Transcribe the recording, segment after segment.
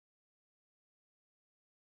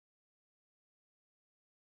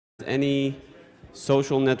any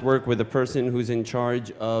social network with a person who's in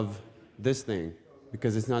charge of this thing,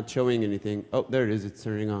 because it's not showing anything. Oh, there it is. It's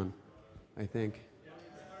turning on, I think.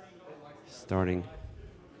 Starting.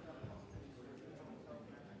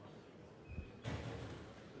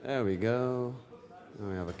 There we go. Now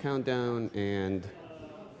we have a countdown, and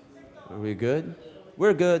are we good?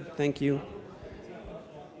 We're good, thank you.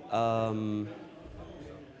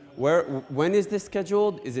 When is this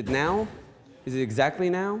scheduled? Is it now? Is it exactly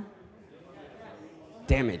now?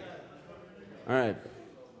 Damn it. All right,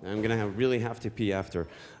 I'm gonna really have to pee after.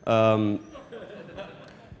 Can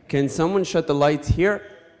someone shut the lights here?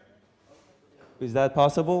 Is that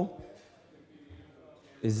possible?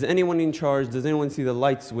 Is anyone in charge? Does anyone see the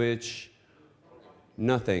light switch?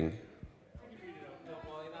 Nothing.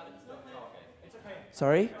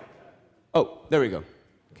 Sorry? Oh, there we go.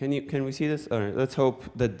 Can we see this? All right, let's hope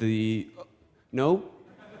that the... No?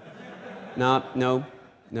 No.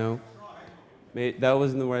 That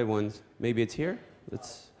wasn't the right ones. Maybe it's here?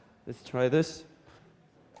 Let's try this.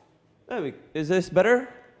 There we go. Is this better?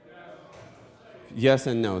 Yes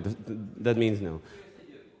and no. That means no.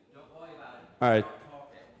 All right.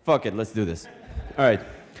 Fuck it. Let's do this. All right.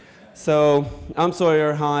 So I'm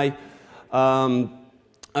Sawyer. Hi.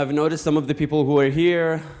 I've noticed some of the people who are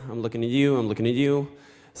here. I'm looking at you. I'm looking at you.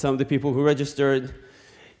 Some of the people who registered.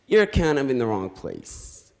 You're kind of in the wrong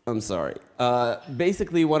place. I'm sorry.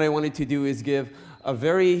 Basically, what I wanted to do is give a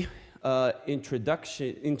very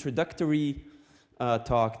introductory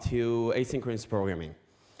talk to asynchronous programming.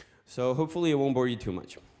 So hopefully it won't bore you too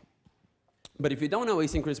much. But if you don't know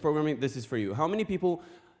asynchronous programming, this is for you. How many people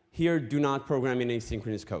here do not program in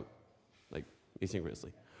asynchronous code? Like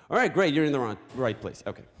asynchronously. All right, great, you're in the right place.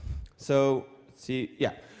 Okay. So,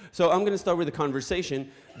 So I'm going to start with a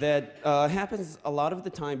conversation that happens a lot of the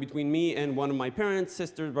time between me and one of my parents,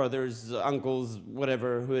 sisters, brothers, uncles,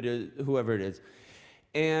 whatever, whoever it is.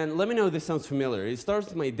 And let me know if this sounds familiar. It starts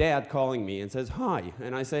with my dad calling me and says, hi.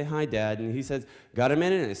 And I say, hi, Dad. And he says, got a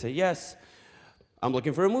minute? And I say, yes. I'm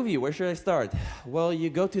looking for a movie. Where should I start? Well, you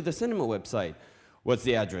go to the cinema website. What's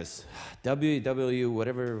the address? www,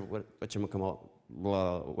 whatever,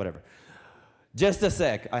 whatever. Just a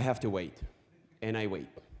sec. I have to wait. And I wait.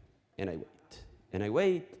 And I wait. And I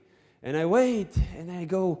wait. And I wait. And I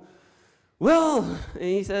go, well, and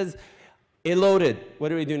he says, it loaded. What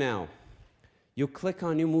do we do now? You click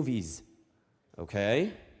on new movies.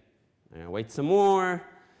 Okay. And I wait some more.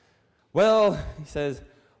 Well, he says,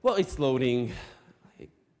 well, it's loading.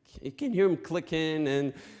 You can hear him clicking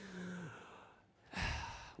and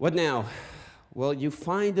what now? Well, you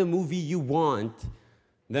find the movie you want,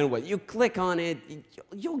 then what? You click on it,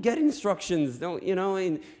 you'll get instructions,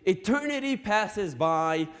 and eternity passes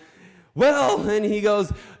by. Well, and he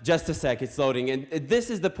goes, just a sec, it's loading. And this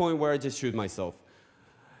is the point where I just shoot myself.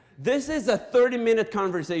 This is a 30-minute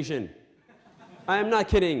conversation. I am not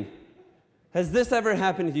kidding. Has this ever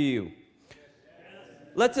happened to you?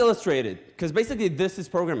 Let's illustrate it, because basically this is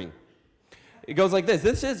programming. It goes like this.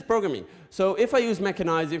 This is programming. So if I use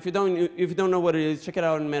Mechanize, if you don't know what it is, check it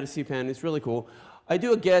out in MetaCPAN. It's really cool. I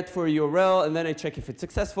do a get for a URL, and then I check if it's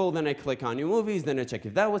successful. Then I click on new movies. Then I check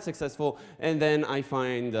if that was successful. And then I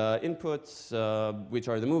find inputs, which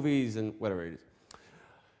are the movies and whatever it is.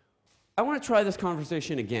 I want to try this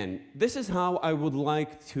conversation again. This is how I would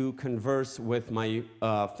like to converse with my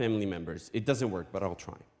family members. It doesn't work, but I'll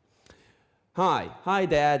try. Hi,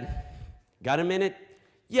 Dad. Got a minute?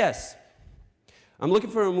 Yes. I'm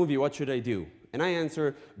looking for a movie. What should I do? And I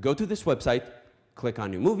answer, go to this website, click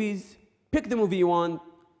on new movies, pick the movie you want,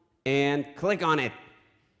 and click on it.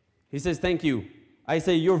 He says, thank you. I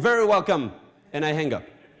say, you're very welcome, and I hang up.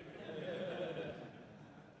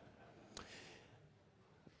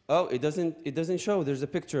 Oh, it doesn't show. There's a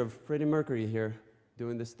picture of Freddie Mercury here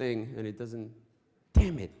doing this thing, and it doesn't.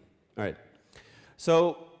 Damn it. All right.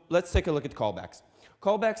 So let's take a look at callbacks.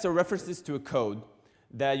 Callbacks are references to a code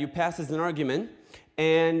that you pass as an argument,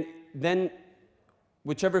 and then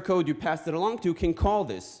whichever code you passed it along to can call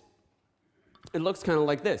this. It looks kind of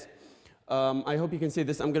like this. I hope you can see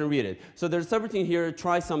this. I'm going to read it. So there's a subroutine here.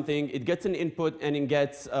 Try something. It gets an input, and it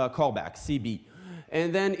gets a callback, CB.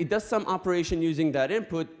 And then it does some operation using that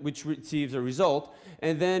input, which receives a result.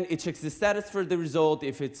 And then it checks the status for the result,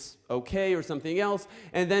 if it's OK or something else.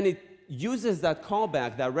 And then it uses that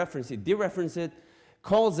callback, that reference, it dereferences it,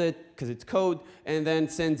 calls it, because it's code, and then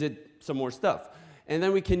sends it some more stuff. And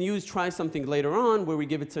then we can use try something later on, where we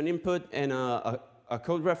give it some input and a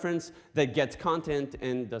code reference that gets content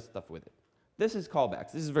and does stuff with it. This is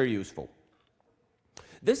callbacks. This is very useful.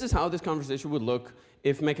 This is how this conversation would look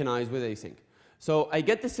if mechanized with async. So I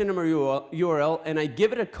get the cinema URL, and I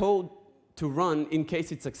give it a code to run in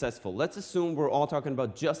case it's successful. Let's assume we're all talking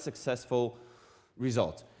about just successful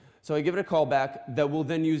results. So I give it a callback that will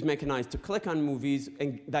then use Mechanize to click on movies,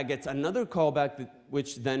 and that gets another callback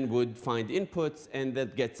which then would find inputs, and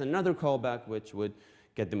that gets another callback which would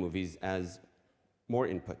get the movies as more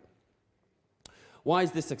input. Why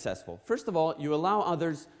is this successful? First of all, you allow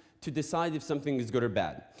others to decide if something is good or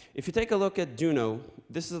bad. If you take a look at Juno,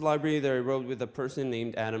 this is a library that I wrote with a person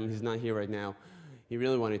named Adam. He's not here right now. He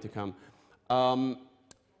really wanted to come.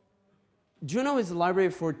 Juno is a library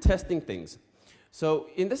for testing things. So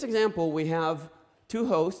in this example, we have two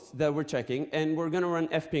hosts that we're checking, and we're going to run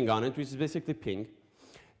fping on it, which is basically ping.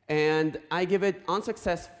 And I give it, on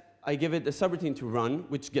success, I give it a subroutine to run,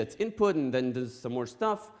 which gets input and then does some more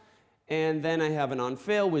stuff. And then I have an on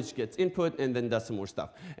fail, which gets input and then does some more stuff.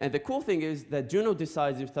 And the cool thing is that Juno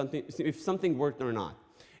decides if something worked or not.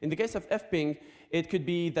 In the case of fping, it could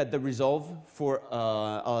be that the resolve for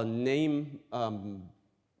a name,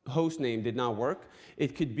 host name did not work.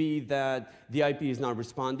 It could be that the IP is not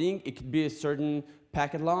responding. It could be a certain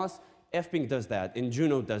packet loss. fping does that, and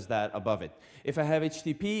Juno does that above it. If I have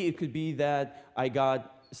HTTP, it could be that I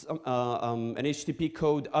got an HTTP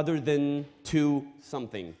code other than to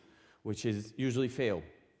something, which is usually fail.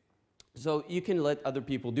 So you can let other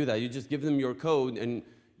people do that. You just give them your code, and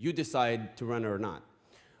you decide to run it or not.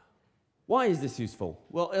 Why is this useful?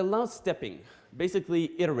 Well, it allows stepping,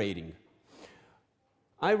 basically iterating.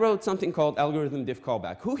 I wrote something called algorithm diff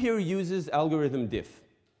callback. Who here uses algorithm diff?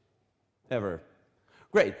 Ever?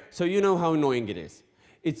 Great. So you know how annoying it is.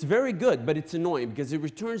 It's very good, but it's annoying because it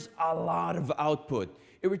returns a lot of output.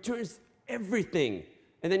 It returns everything.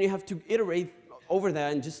 And then you have to iterate over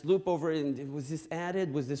that and just loop over it. And was this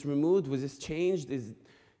added? Was this removed? Was this changed?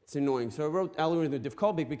 It's annoying. So I wrote algorithm diff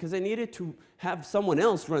callback because I needed to have someone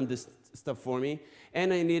else run this stuff for me.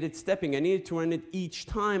 And I needed stepping. I needed to run it each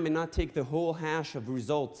time and not take the whole hash of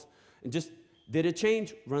results. And just, did it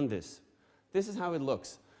change? Run this. This is how it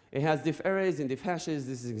looks. It has diff arrays and diff hashes.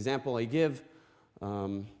 This is an example I give.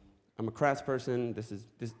 I'm a crass person.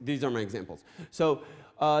 These are my examples. So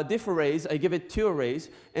diff arrays, I give it 2 arrays,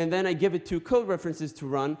 and then I give it 2 code references to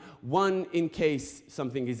run, one in case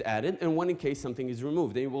something is added, and one in case something is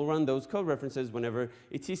removed. And it will run those code references whenever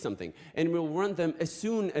it sees something. And it will run them as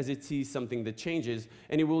soon as it sees something that changes,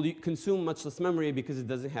 and it will consume much less memory because it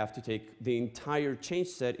doesn't have to take the entire change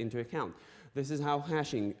set into account. This is how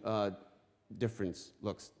hashing difference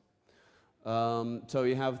looks. So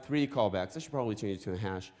you have 3 callbacks. I should probably change it to a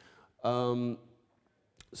hash.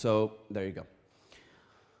 So there you go.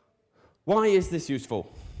 Why is this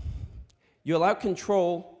useful? You allow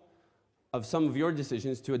control of some of your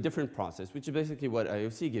decisions to a different process, which is basically what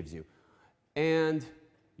IOC gives you. And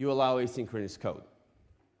you allow asynchronous code.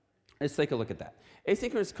 Let's take a look at that.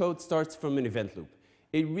 Asynchronous code starts from an event loop.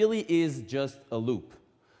 It really is just a loop.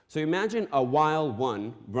 So imagine a while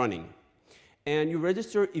one running. And you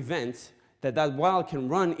register events that while can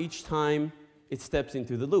run each time it steps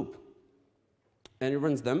into the loop. And it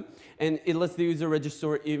runs them, and it lets the user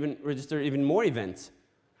register even more events.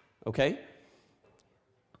 Okay?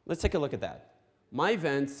 Let's take a look at that. My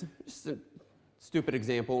events, just a stupid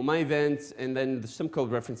example, my events, and then there's some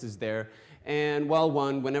code references there. And while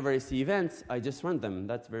one, whenever I see events, I just run them.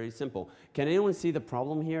 That's very simple. Can anyone see the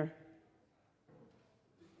problem here?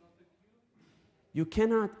 You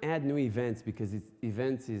cannot add new events because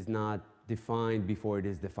events is not defined before it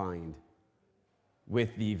is defined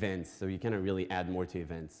with the events, so you cannot really add more to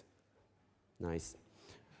events. Nice.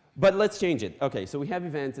 But let's change it. Okay, so we have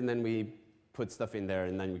events, and then we put stuff in there,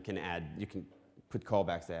 and then we can add, you can put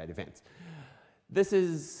callbacks to add events. This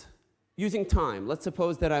is using time. Let's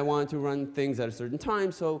suppose that I want to run things at a certain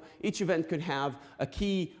time, so each event could have a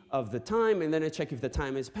key of the time, and then I check if the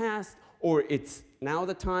time has passed, or it's now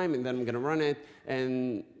the time, and then I'm going to run it.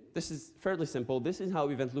 And this is fairly simple. This is how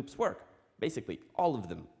event loops work, basically, all of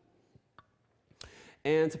them.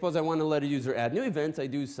 And suppose I want to let a user add new events. I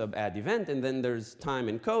do sub add event, and then there's time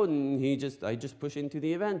and code, and I just push into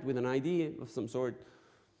the event with an ID of some sort,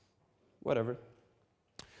 whatever.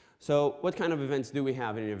 So what kind of events do we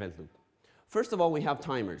have in an event loop? First of all, we have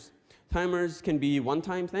timers. Timers can be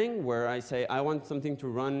one-time thing where I say I want something to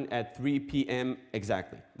run at 3 p.m.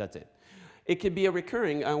 exactly. That's it. It could be a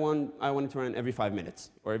recurring. I want it to run every 5 minutes,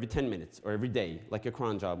 or every 10 minutes, or every day, like a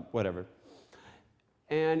cron job, whatever.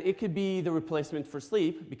 And it could be the replacement for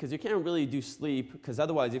sleep, because you can't really do sleep, because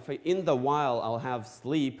otherwise, if in the while I'll have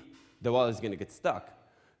sleep, the while is going to get stuck.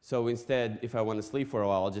 So instead, if I want to sleep for a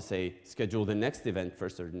while, I'll just say schedule the next event for a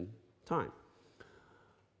certain time.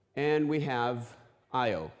 And we have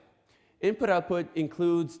I/O. Input-output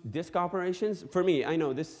includes disk operations. For me, I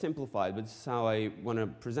know this is simplified, but this is how I want to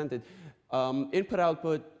present it.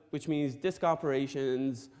 Input-output, which means disk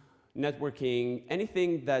operations, networking,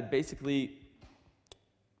 anything that basically,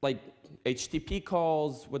 like HTTP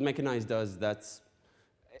calls, what Mechanize does, that's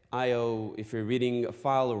I/O. If you're reading a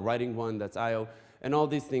file or writing one, that's I/O. And all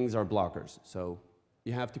these things are blockers. So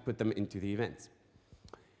you have to put them into the events.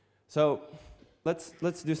 So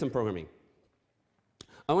let's do some programming.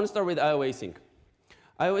 I want to start with I/O async.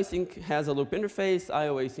 I/O async has a loop interface,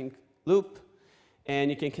 I/O async loop, and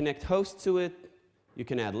you can connect hosts to it. You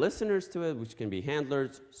can add listeners to it, which can be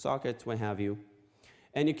handlers, sockets, what have you.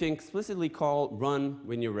 And you can explicitly call run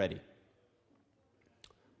when you're ready.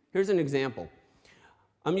 Here's an example.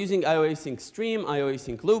 I'm using I/O async stream, I/O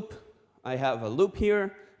async loop. I have a loop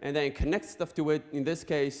here, and then I connect stuff to it. In this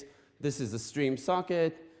case, this is a stream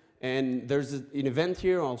socket, and there's an event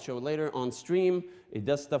here, I'll show later, on stream. It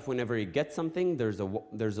does stuff whenever it gets something. There's a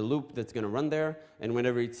loop that's going to run there, and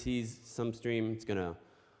whenever it sees some stream, it's going to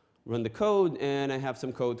run the code, and I have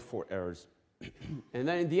some code for errors. And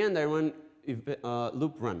then in the end, I run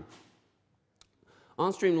loop run.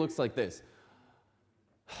 On stream looks like this.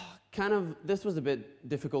 This was a bit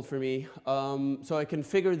difficult for me. So I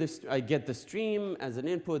configure this, I get the stream as an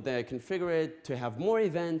input, then I configure it to have more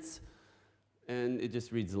events, and it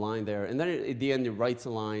just reads a line there. And then at the end, it writes a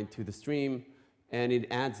line to the stream, and it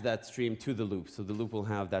adds that stream to the loop. So the loop will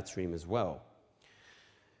have that stream as well.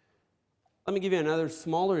 Let me give you another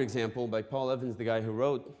smaller example by Paul Evans, the guy who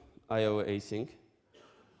wrote I/O async.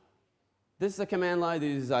 This is a command line that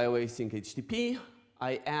uses I/O async HTTP.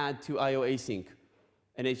 I add to I/O async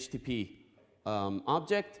an HTTP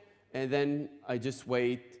object, and then I just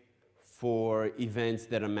wait for events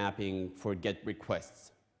that are mapping for GET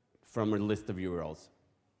requests from a list of URLs.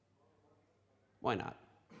 Why not?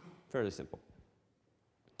 Fairly simple.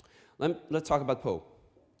 Let's talk about PO.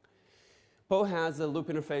 PO has a loop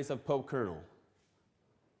interface of PO kernel.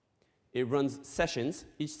 It runs sessions.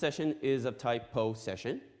 Each session is of type PO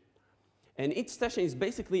session. And each session is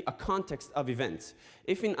basically a context of events.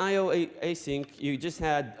 If in I/O async you just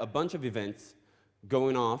had a bunch of events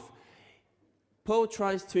going off, PO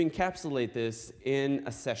tries to encapsulate this in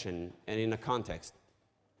a session and in a context,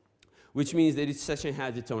 which means that each session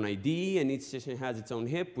has its own ID and each session has its own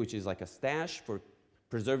heap, which is like a stash for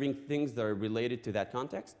preserving things that are related to that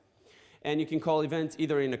context. And you can call events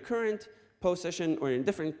either in a current PO session or in a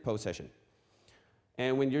different PO session.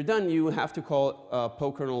 And when you're done, you have to call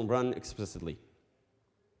PO kernel run explicitly.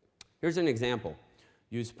 Here's an example.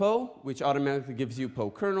 Use PO, which automatically gives you PO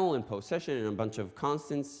kernel and PO session and a bunch of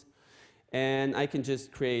constants. And I can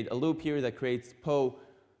just create a loop here that creates PO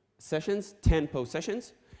sessions, 10 PO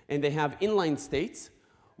sessions. And they have inline states,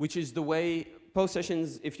 which is the way PO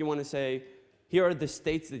sessions, if you want to say, here are the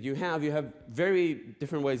states that you have very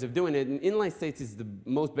different ways of doing it. And inline states is the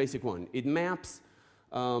most basic one. It maps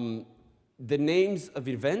the names of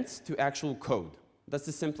events to actual code. That's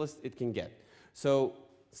the simplest it can get. So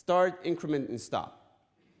start, increment, and stop.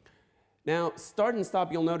 Now, start and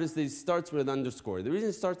stop, you'll notice that it starts with an underscore. The reason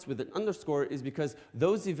it starts with an underscore is because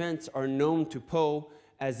those events are known to PO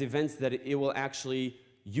as events that it will actually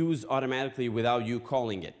use automatically without you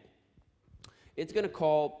calling it. It's going to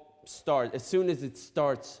call start as soon as it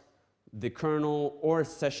starts the kernel or a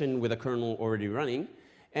session with a kernel already running,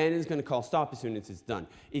 and it's going to call stop as soon as it's done.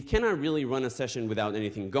 It cannot really run a session without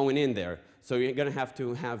anything going in there, so you're going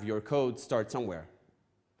to have your code start somewhere.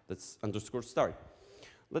 That's underscore start.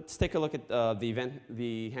 Let's take a look at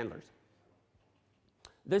the handlers.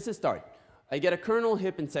 This is start. I get a kernel,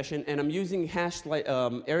 heap, and session, and I'm using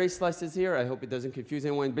array slices here. I hope it doesn't confuse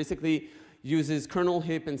anyone. Basically, uses kernel,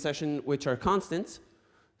 heap, and session, which are constants.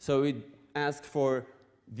 So it asks for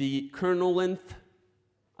the kernel length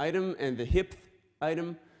item and the heap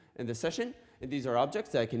item and the session. And these are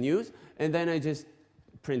objects that I can use. And then I just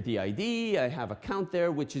print the ID. I have a count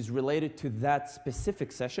there, which is related to that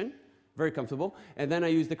specific session. Very comfortable. And then I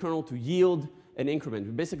use the kernel to yield an increment.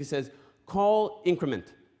 It basically says, call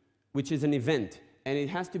increment, which is an event. And it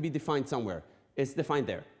has to be defined somewhere. It's defined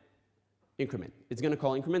there. Increment. It's going to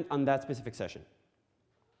call increment on that specific session.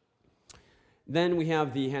 Then we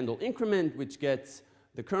have the handle increment, which gets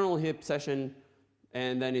the kernel heap session,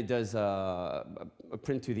 and then it does a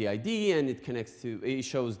print to the ID, and it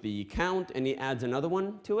shows the count, and it adds another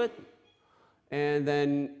one to it. And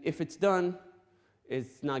then if it's done,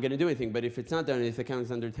 it's not going to do anything. But if it's not done, if the count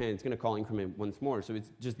is under 10, it's going to call increment once more. So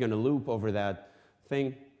it's just going to loop over that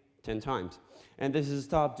thing 10 times. And this is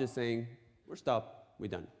stop, just saying, we're stopped, we're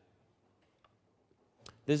done.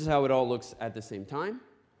 This is how it all looks at the same time.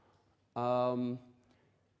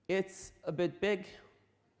 It's a bit big,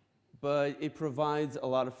 but it provides a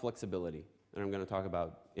lot of flexibility that I'm going to talk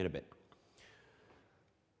about in a bit.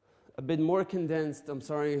 a bit more condensed. I'm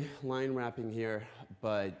sorry, line wrapping here,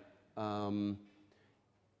 but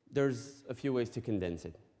there's a few ways to condense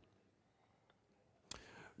it.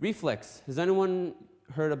 Reflex. Has anyone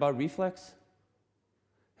heard about reflex?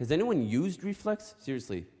 Has anyone used reflex?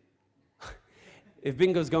 Seriously. If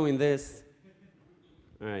bingo's going this.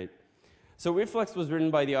 All right. So reflex was written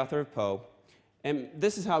by the author of Poe. And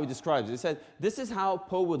this is how he describes it. He said, this is how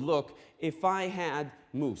Poe would look if I had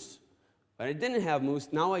moose. But I didn't have moose,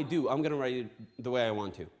 now I do. I'm going to write it the way I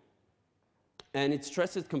want to. And it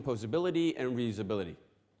stresses composability and reusability.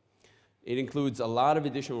 It includes a lot of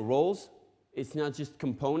additional roles. It's not just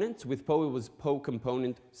components. With Poe, it was Poe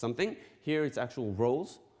component something. Here, it's actual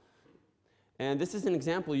roles. And this is an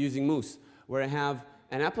example using moose, where I have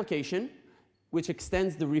an application which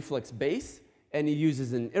extends the reflex base, and it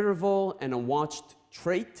uses an interval and a watched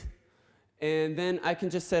trait. And then I can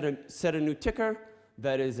just set a new ticker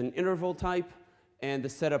that is an interval type, and the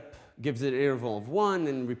setup gives it an interval of 1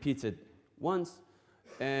 and repeats it once,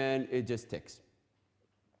 and it just ticks.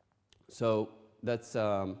 So that's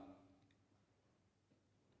the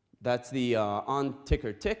on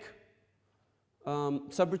ticker tick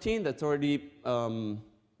subroutine that's already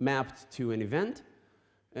mapped to an event,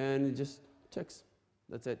 and it just ticks.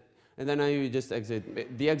 That's it. And then I just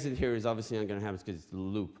exit. The exit here is obviously not going to happen because it's a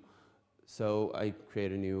loop. So I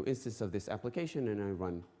create a new instance of this application, and I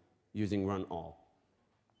run using run all.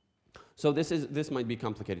 So this might be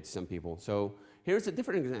complicated to some people. So here's a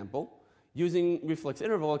different example. Using reflex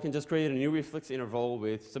interval, I can just create a new reflex interval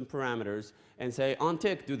with some parameters and say, on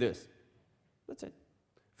tick, do this. That's it.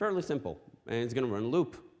 Fairly simple. And it's going to run a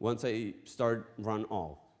loop once I start run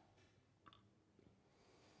all.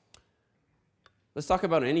 Let's talk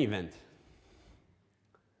about any event.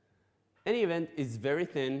 Any event is very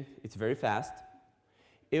thin, it's very fast.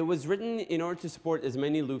 It was written in order to support as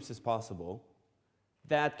many loops as possible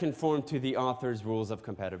that conform to the author's rules of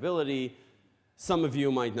compatibility. Some of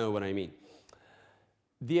you might know what I mean.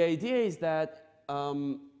 The idea is that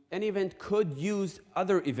any event could use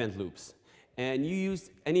other event loops. And you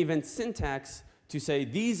use any event syntax to say,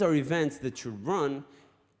 these are events that should run,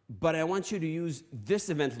 but I want you to use this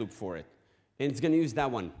event loop for it. And it's going to use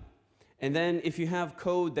that one. And then if you have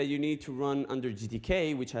code that you need to run under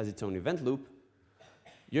GTK, which has its own event loop,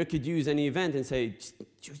 you could use any event and say,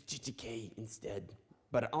 choose GTK instead.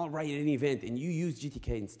 But I'll write an event, and you use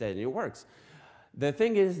GTK instead, and it works. The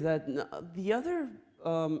thing is that the other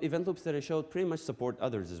event loops that I showed pretty much support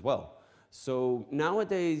others as well. So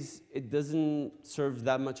nowadays, it doesn't serve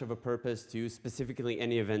that much of a purpose to use specifically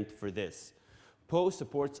any event for this. Poe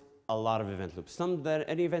supports a lot of event loops, some that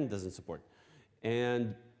any event doesn't support.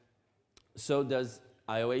 And so does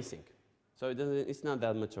IO async. So it's not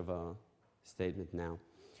that much of a statement now.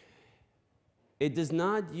 It does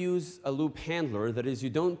not use a loop handler. That is, you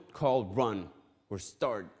don't call run or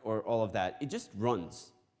start or all of that. It just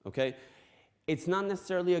runs, okay? It's not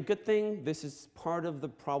necessarily a good thing. This is part of the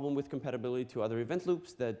problem with compatibility to other event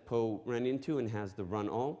loops that Poe ran into and has the run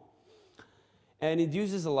all. And it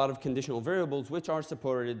uses a lot of conditional variables, which are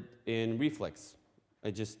supported in Reflex. I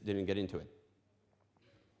just didn't get into it.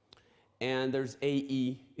 And there's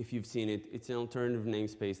AE, if you've seen it. It's an alternative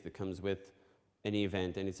namespace that comes with any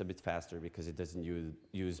event, and it's a bit faster because it doesn't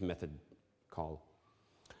use method call.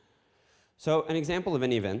 So an example of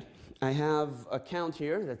any event. I have a count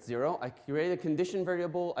here, that's 0. I create a condition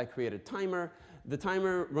variable. I create a timer. The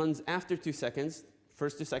timer runs after 2 seconds.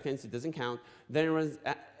 First 2 seconds, it doesn't count. Then it runs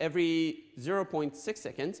every 0.6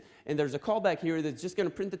 seconds. And there's a callback here that's just going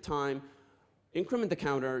to print the time, increment the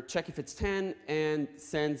counter, check if it's 10, and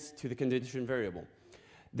sends to the condition variable.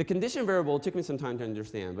 The condition variable took me some time to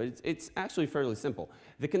understand, but it's actually fairly simple.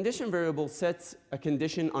 The condition variable sets a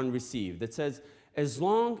condition on receive that says, as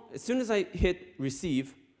soon as I hit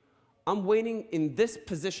receive, I'm waiting in this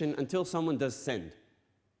position until someone does send.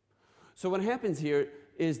 So what happens here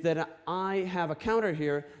is that I have a counter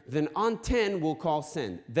here, then on 10 we'll call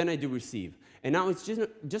send, then I do receive. And now it's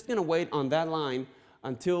just going to wait on that line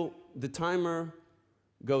until the timer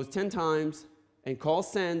goes 10 times and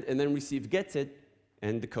calls send, and then receive gets it,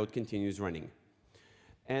 and the code continues running.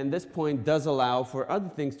 And this point does allow for other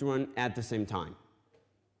things to run at the same time.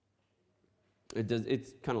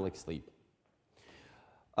 It's kind of like sleep.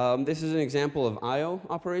 This is an example of I/O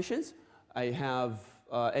operations. I have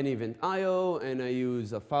an event I/O, and I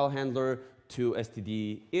use a file handler to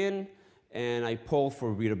std in, and I poll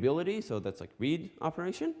for readability, so that's like read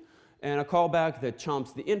operation, and a callback that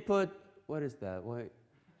chomps the input. What is that? Why?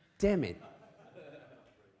 Damn it.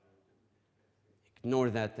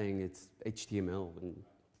 Ignore that thing. It's HTML and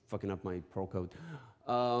fucking up my Perl code.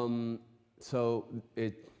 So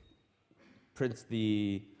it prints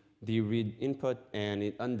the the read input, and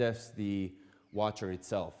it undefs the watcher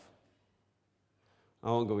itself. I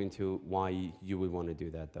won't go into why you would want to do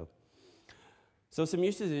that, though. So some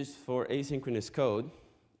usages for asynchronous code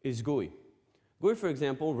is GUI. GUI, for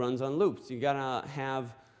example, runs on loops. You gotta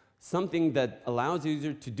have something that allows the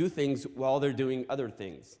user to do things while they're doing other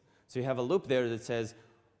things. So you have a loop there that says,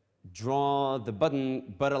 draw the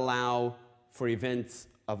button, but allow for events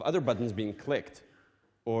of other buttons being clicked,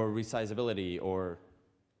 or resizability, or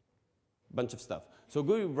a bunch of stuff. So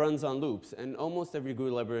GUI runs on loops, and almost every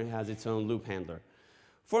GUI library has its own loop handler.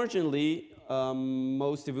 Fortunately,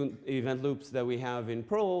 most event loops that we have in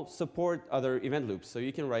Perl support other event loops. So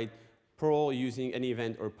you can write Perl using any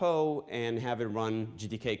event or PO and have it run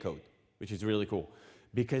GTK code, which is really cool.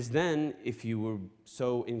 Because then, if you were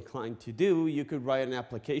so inclined to do, you could write an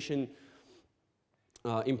application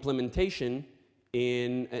implementation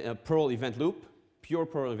in a Perl event loop, pure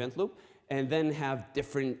Perl event loop, and then have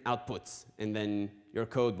different outputs. And then your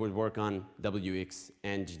code would work on WX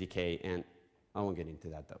and GTK, and I won't get into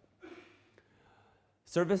that, though.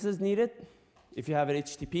 Services needed. If you have an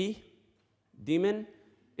HTTP daemon,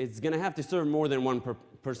 it's going to have to serve more than one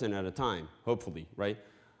person at a time, hopefully, right?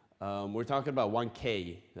 We're talking about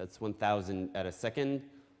 1K. That's 1,000 at a second.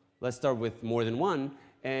 Let's start with more than one.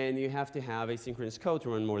 And you have to have asynchronous code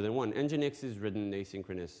to run more than one. Nginx is written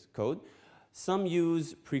asynchronous code. Some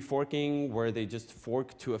use pre-forking, where they just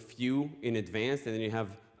fork to a few in advance, and then you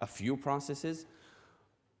have a few processes.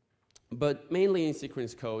 But mainly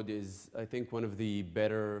asynchronous code is, I think, one of the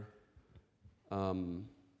better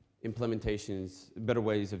implementations, better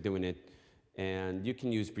ways of doing it. And you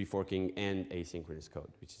can use pre-forking and asynchronous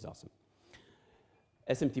code, which is awesome.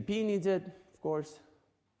 SMTP needs it, of course.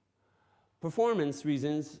 Performance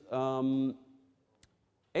reasons,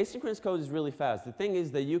 asynchronous code is really fast. The thing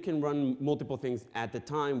is that you can run multiple things at the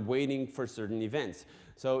time waiting for certain events.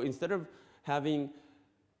 So instead of having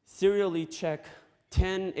serially check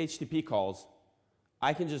 10 HTTP calls,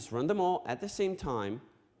 I can just run them all at the same time.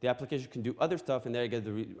 The application can do other stuff, and there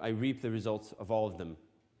I reap the results of all of them,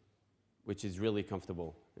 which is really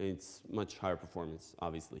comfortable. And it's much higher performance,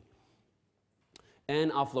 obviously.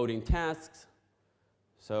 And offloading tasks.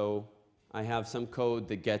 So I have some code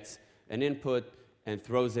that gets an input and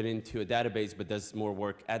throws it into a database, but does more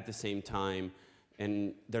work at the same time.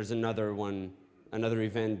 And there's another one, another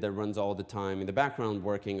event that runs all the time in the background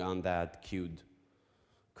working on that queued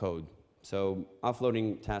code. So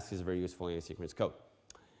offloading tasks is very useful in asynchronous code.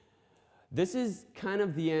 This is kind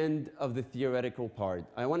of the end of the theoretical part.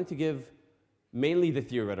 I wanted to give mainly the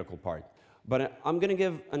theoretical part. But I'm going to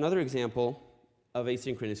give another example of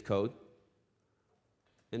asynchronous code.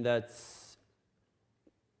 And that's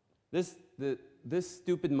this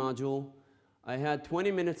stupid module. I had 20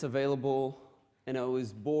 minutes available, and I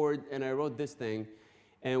was bored, and I wrote this thing.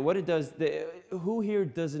 And what it does, who here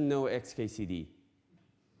doesn't know XKCD?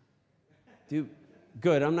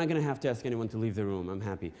 Good, I'm not going to have to ask anyone to leave the room. I'm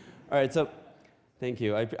happy. All right, so thank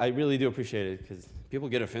you. I really do appreciate it, because people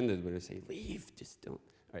get offended when I say, leave, just don't.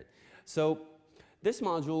 All right, so this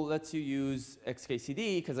module lets you use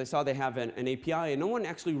XKCD, because I saw they have an API, and no one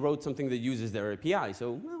actually wrote something that uses their API.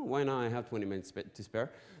 So, well, why not? I have 20 minutes to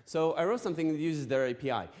spare. So I wrote something that uses their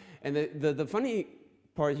API. And the funny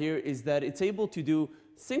part here is that it's able to do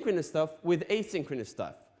synchronous stuff with asynchronous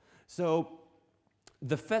stuff. So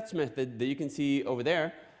the fetch method that you can see over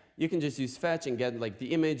there, you can just use fetch and get like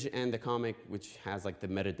the image and the comic, which has like the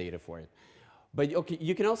metadata for it. But okay,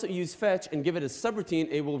 you can also use fetch and give it a subroutine.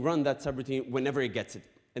 It will run that subroutine whenever it gets it.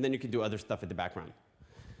 And then you can do other stuff in the background.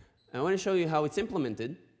 I want to show you how it's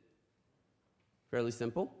implemented. Fairly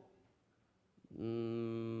simple.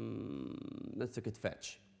 Let's look at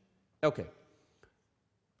fetch. OK.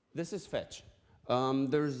 This is fetch.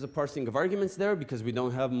 There's a parsing of arguments there because we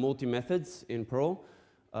don't have multi-methods in Perl.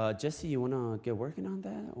 Jesse, you want to get working on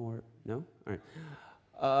that? Or no? All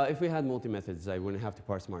right. If we had multi-methods, I wouldn't have to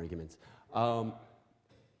parse more arguments.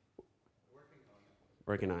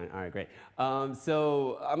 Working on it. All right, great.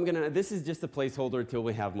 So this is just a placeholder till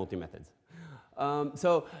we have multi-methods.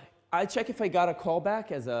 So I check if I got a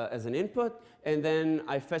callback as an input, and then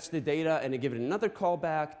I fetch the data and I give it another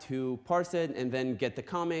callback to parse it and then get the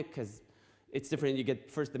comic, because it's different. You get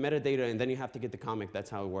first the metadata, and then you have to get the comic. That's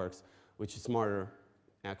how it works, which is smarter,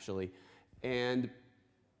 actually. And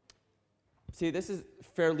see, this is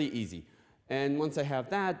fairly easy. And once I have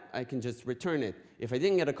that, I can just return it. If I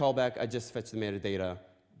didn't get a callback, I just fetch the metadata,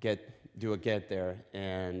 do a get there,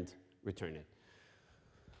 and return it.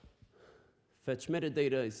 Fetch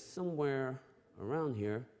metadata is somewhere around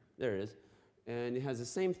here. There it is. And it has the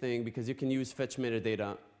same thing because you can use fetch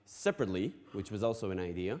metadata separately, which was also an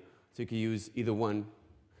idea. So you can use either one.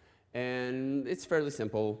 And it's fairly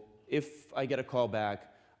simple. If I get a callback,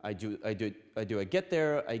 I do a get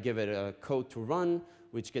there, I give it a code to run,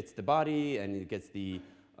 which gets the body and it gets the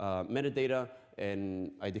metadata,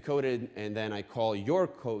 and I decode it, and then I call your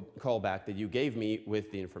code callback that you gave me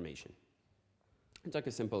with the information. It's like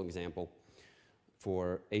a simple example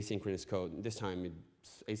for asynchronous code. This time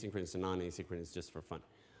it's asynchronous and non-asynchronous just for fun.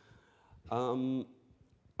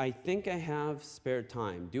 I think I have spare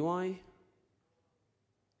time. Do I?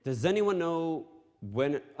 Does anyone know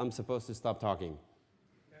when I'm supposed to stop talking?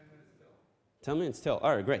 10 minutes till. 10 minutes till.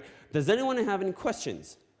 All right, great. Does anyone have any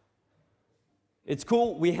questions? It's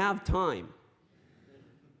cool. We have time.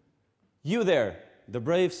 You there, the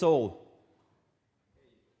brave soul.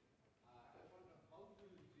 I wonder, how do you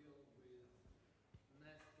deal with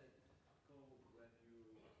nested code when you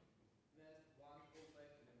nest one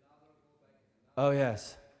callback and another callback and another? Oh,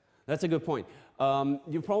 yes. That's a good point.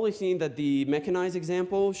 You've probably seen that the mechanized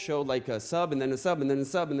example showed like a sub, and then a sub, and then a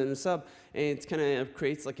sub, and then a sub, and it kind of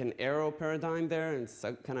creates like an arrow paradigm there, and it's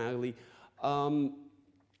kind of ugly.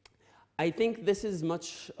 I think this is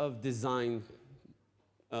much of design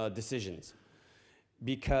decisions,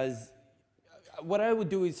 because what I would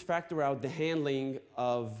do is factor out the handling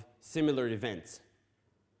of similar events.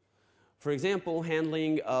 For example,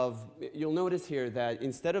 handling of, you'll notice here that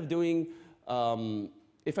instead of doing,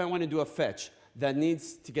 if I want to do a fetch that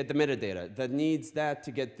needs to get the metadata, that needs that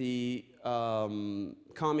to get the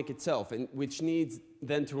comic itself, and which needs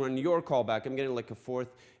then to run your callback, I'm getting like a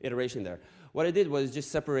fourth iteration there. What I did was just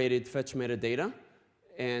separated fetch metadata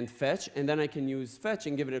and fetch, and then I can use fetch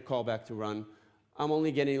and give it a callback to run. I'm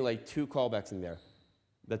only getting like 2 callbacks in there.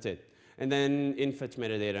 That's it. And then in fetch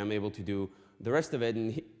metadata, I'm able to do the rest of it,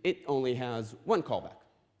 and it only has 1 callback.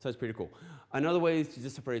 So it's pretty cool. Another way is to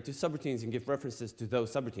just separate 2 subroutines and give references to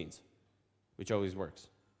those subroutines, which always works.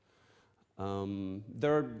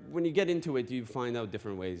 When you get into it, you find out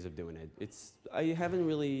different ways of doing it. I haven't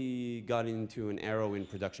really gotten into an arrow in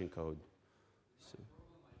production code. So. The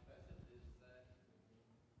problem I faced is that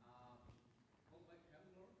callback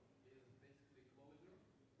handler is basically closure.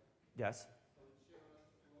 Yes. So it shares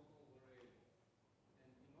local variables.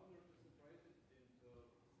 And in order to separate it into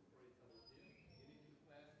separate subroutines, you need to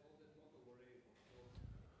pass all the local variables.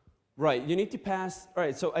 Right, you need to pass, all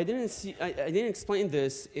right, so I didn't explain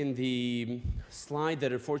this in the slide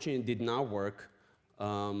that unfortunately did not work.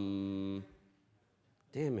 Damn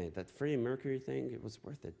it, that Freddie Mercury thing, it was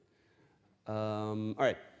worth it. All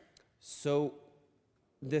right, so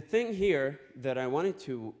the thing here that I wanted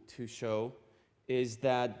to show is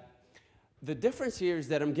that the difference here is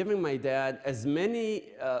that I'm giving my dad as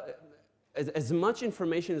much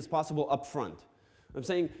information as possible up front. I'm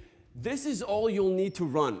saying, this is all you'll need to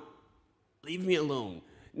run. Leave me alone.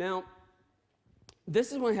 Now,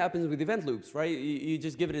 this is what happens with event loops, right? You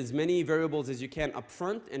just give it as many variables as you can up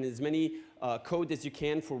front and as many code as you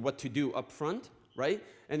can for what to do up front, right?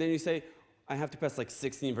 And then you say, I have to pass like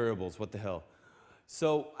 16 variables, what the hell?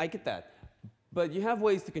 So I get that. But you have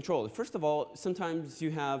ways to control it. First of all, sometimes you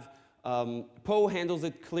have, Poe handles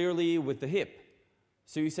it clearly with the hip.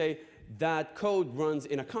 So you say, that code runs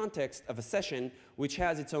in a context of a session which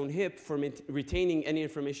has its own hip for retaining any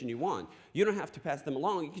information you want. You don't have to pass them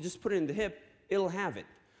along. You can just put it in the hip. It'll have it.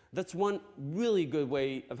 That's one really good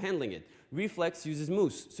way of handling it. Reflex uses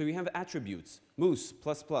moose. So you have attributes. Moose,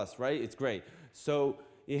 plus, plus, right? It's great. So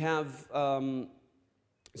you have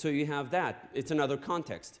that. It's another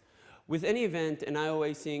context. With any event and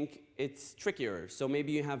IOAsync, it's trickier. So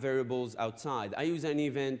maybe you have variables outside. I use any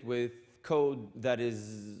event with code that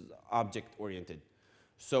is object-oriented.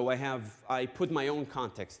 So I put my own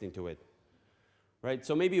context into it, right?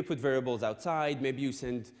 So maybe you put variables outside. Maybe you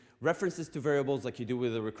send references to variables like you do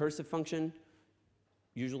with a recursive function,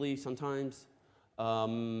 usually, sometimes.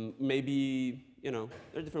 Maybe, there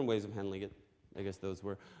are different ways of handling it. I guess those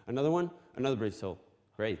were. Another one? Another brave soul.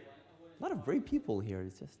 Great. A lot of brave people here.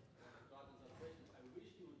 It's just. I wish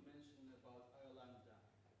you would mention about IO Lambda.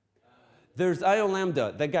 There's IO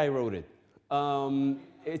Lambda. That guy wrote it.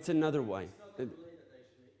 It's another way. It's not related,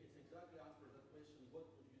 actually. It's exactly answers that question, what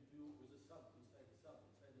would you do with a sub inside the sub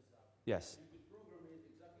inside the sub? Yes. You could program it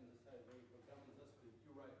exactly in the same way. For example, in that script,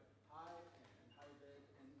 you write hi and hi back,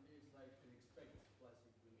 and it's like an expect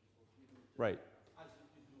classic universal statement. Right. As if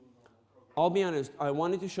you do a normal program. I'll be honest. I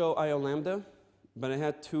wanted to show IO Lambda, but I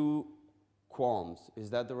had 2 qualms.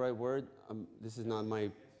 Is that the right word? This is not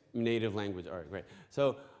my native language. All right, great.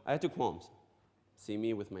 So I had 2 qualms. See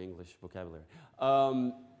me with my English vocabulary.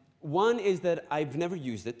 One is that I've never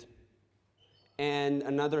used it. And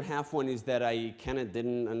another half one is that I kind of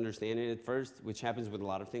didn't understand it at first, which happens with a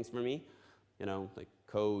lot of things for me. Like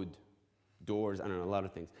code, doors, I don't know, a lot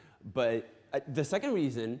of things. But the second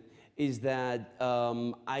reason is that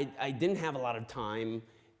I didn't have a lot of time,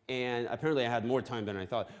 and apparently I had more time than I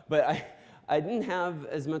thought. But I didn't have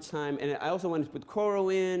as much time, and I also wanted to put Coro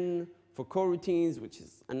in for coroutines, which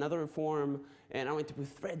is another form, and I wanted to put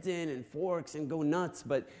threads in and forks and go nuts,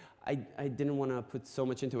 but I didn't want to put so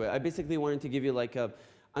much into it. I basically wanted to give you like a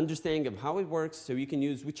understanding of how it works so you can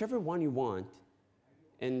use whichever one you want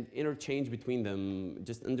and interchange between them,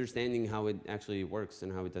 just understanding how it actually works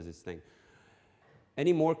and how it does its thing.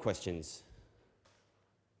 Any more questions?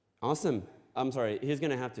 Awesome. I'm sorry, he's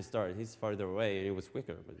going to have to start. He's farther away, and it was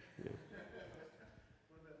quicker. But, yeah.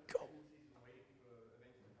 Go.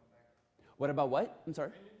 What about what? I'm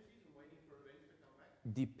sorry?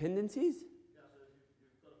 Dependencies? Yeah, so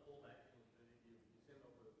you've got a callback, and you send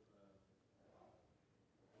over, and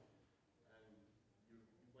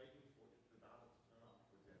you're waiting for the data to turn up,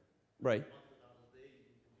 for example. Right. Once the data's there, you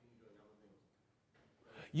can continue doing other things.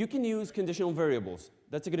 You can use conditional variables.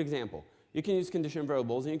 That's a good example. You can use conditional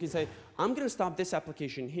variables, and you can say, I'm going to stop this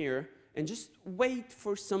application here and just wait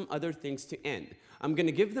for some other things to end. I'm going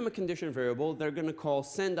to give them a conditional variable. They're going to call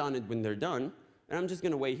send on it when they're done, and I'm just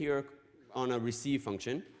going to wait here on a receive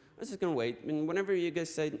function. I'm just going to wait, and whenever you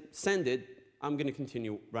guys say send it, I'm going to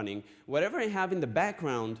continue running. Whatever I have in the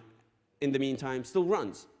background in the meantime still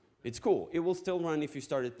runs. It's cool. It will still run if you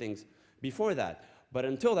started things before that, but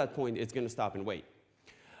until that point, it's going to stop and wait.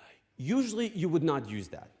 Usually, you would not use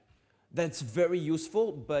that. That's very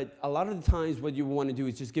useful, but a lot of the times what you want to do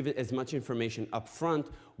is just give it as much information up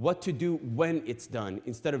front, what to do when it's done,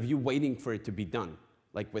 instead of you waiting for it to be done,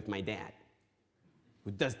 like with my dad,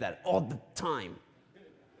 who does that all the time.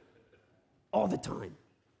 All the time.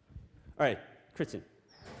 All right, Kristen.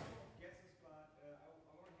 Guesses, but I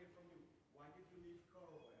want to hear from you. Why did you leave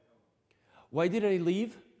Coro at home? Why did I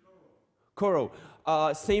leave? Coro.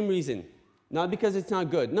 Same reason. Not because it's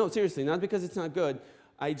not good. No, seriously, not because it's not good.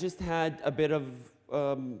 I just had a bit of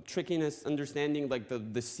trickiness understanding like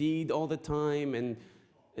the seed all the time, and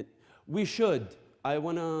we should. I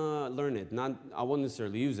want to learn it. I won't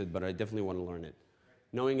necessarily use it, but I definitely want to learn it.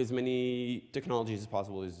 Knowing as many technologies as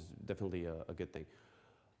possible is definitely a good thing.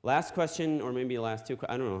 Last question, or maybe last two.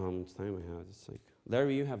 I don't know how much time I have. It's like,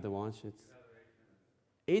 Larry, you have the watch. It's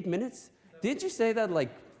 8 minutes? Did you say that like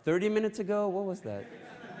 30 minutes ago? What was that?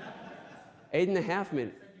 8.5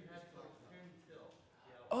 minutes.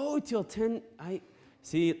 Oh, till 10. I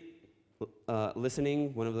see.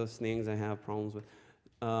 Listening, one of those things I have problems with.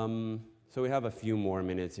 So we have a few more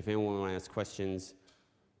minutes. If anyone want to ask questions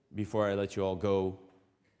before I let you all go,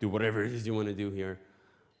 do whatever it is you want to do here.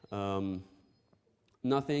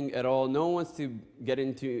 Nothing at all. No one wants to get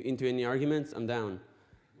into any arguments. I'm down.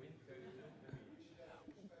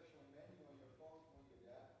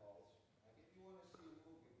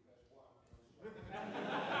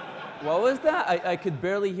 What was that? I could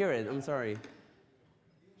barely hear it. I'm sorry. You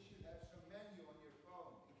should have some menu on your phone.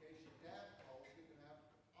 In case your dad calls, you can have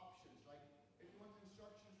options. Like, if you want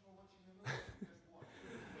instructions for watching a movie, just one.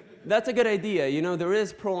 That's a good idea. You know, there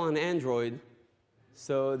is Pro on Android,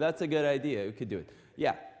 so that's a good idea. We could do it.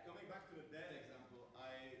 Yeah. Coming back to the dad example,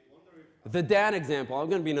 I wonder if... The dad example. I'm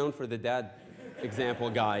going to be known for the dad example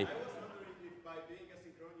guy. I was wondering if by being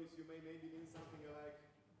asynchronous, you may maybe mean something like,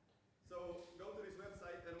 so go to this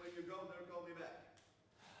website, and when you go there, call me back.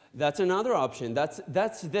 That's another option. That's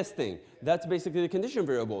this thing. That's basically the condition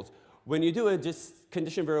variables. When you do it, just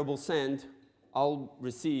condition variable send, I'll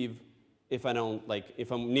receive if I don't, like,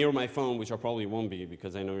 if I'm near my phone, which I probably won't be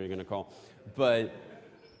because I know you're going to call. But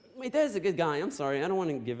my dad's a good guy. I'm sorry. I don't want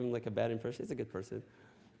to give him, like, a bad impression. He's a good person.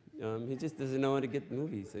 He just doesn't know how to get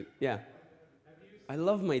movies. So, yeah. I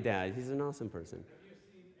love my dad. He's an awesome person. Have you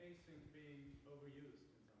seen async being overused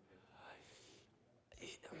in some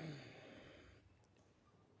cases?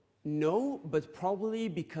 No, but probably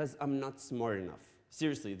because I'm not smart enough.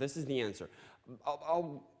 Seriously, this is the answer.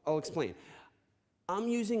 I'll explain. I'm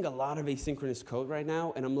using a lot of asynchronous code right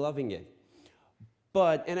now, and I'm loving it.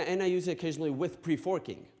 But, and I use it occasionally with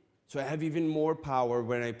pre-forking. So I have even more power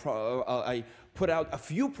when I put out a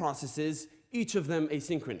few processes, each of them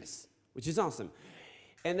asynchronous, which is awesome.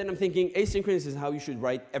 And then I'm thinking asynchronous is how you should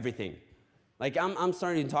write everything. Like I'm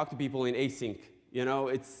starting to talk to people in async. You know,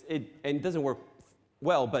 and it doesn't work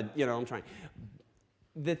well, but you know, I'm trying.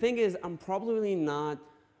 The thing is, I'm probably not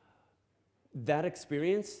that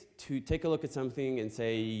experienced to take a look at something and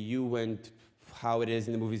say, you went, how it is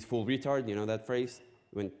in the movies, full retard, you know that phrase?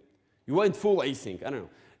 You went full async, I don't know.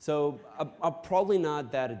 So I'm probably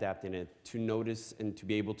not that adept in it to notice and to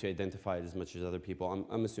be able to identify it as much as other people.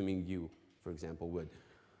 I'm assuming you, for example, would.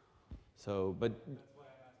 So, but... That's why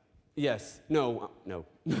I'm asking. Yes. No. No.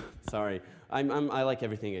 Sorry. I like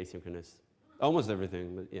everything asynchronous. Almost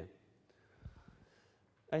everything, but yeah.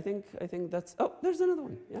 I think that's. Oh, there's another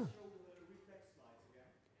one. Yeah.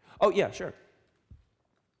 Oh yeah, sure.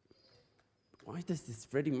 Why does this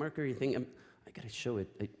Freddie Mercury thing? I gotta show it.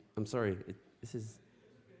 I'm sorry. This is.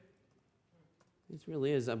 It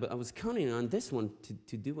really is. I was counting on this one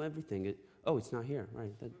to do everything. Oh, it's not here.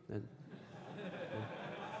 Right.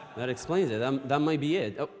 That explains it. That might be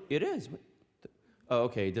it. Oh, it is. Oh,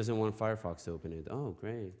 okay. It doesn't want Firefox to open it. Oh,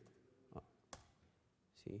 great. Oh.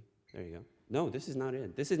 See? There you go. No, this is not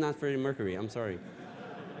it. This is not Freddie Mercury. I'm sorry.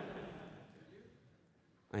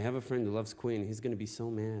 I have a friend who loves Queen. He's going to be so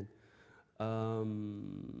mad.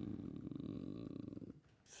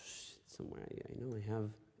 Somewhere. I know I have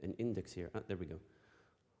an index here. There we go.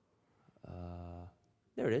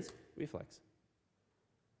 There it is. Reflex.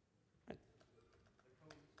 Right.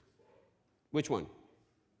 Which one?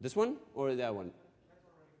 This one or that one?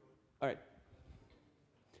 All right.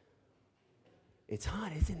 It's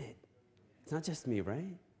hot, isn't it? It's not just me,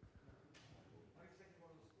 right?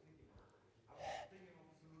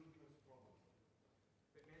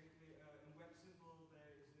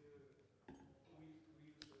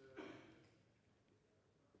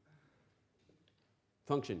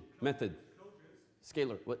 Function, method,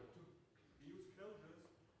 scalar, what? We use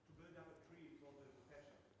closures to build up a tree for the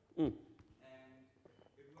dispatcher. Mm. And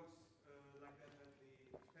it works like that the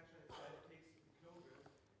dispatcher itself takes the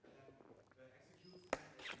closures and then executes them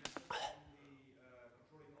as a method on the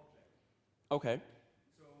controlling object. Okay.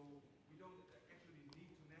 So we don't actually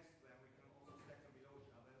need to nest them. We can also stack them below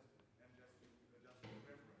each other and just references.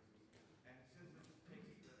 And since it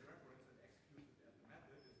takes the reference and executes it as a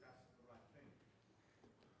method, it does the right thing.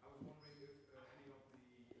 I was wondering if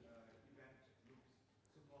any of the event loops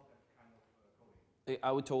support that kind of coding.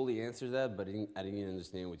 I would totally answer that, but I didn't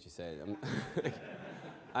understand what you said.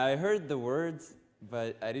 I heard the words,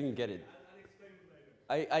 but I didn't get it. I'll explain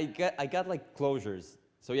it later. I got like closures.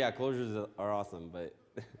 So yeah, closures are awesome, but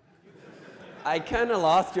I kind of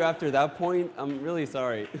lost you after that point. I'm really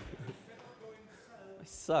sorry. I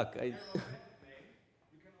suck. You can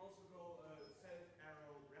also go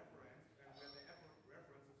self-arrow reference, and when the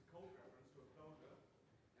reference is a code reference to a closure,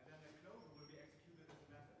 and then the closure will be executed as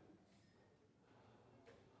a method.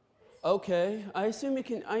 Okay, I assume you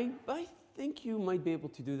can. I think you might be able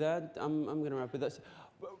to do that. I'm gonna wrap it up.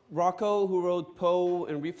 Rocco, who wrote Poe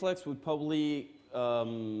and Reflex, would probably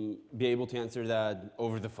be able to answer that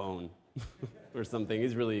over the phone or something.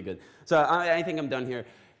 He's really good. So I think I'm done here.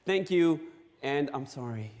 Thank you, and I'm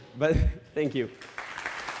sorry, but thank you.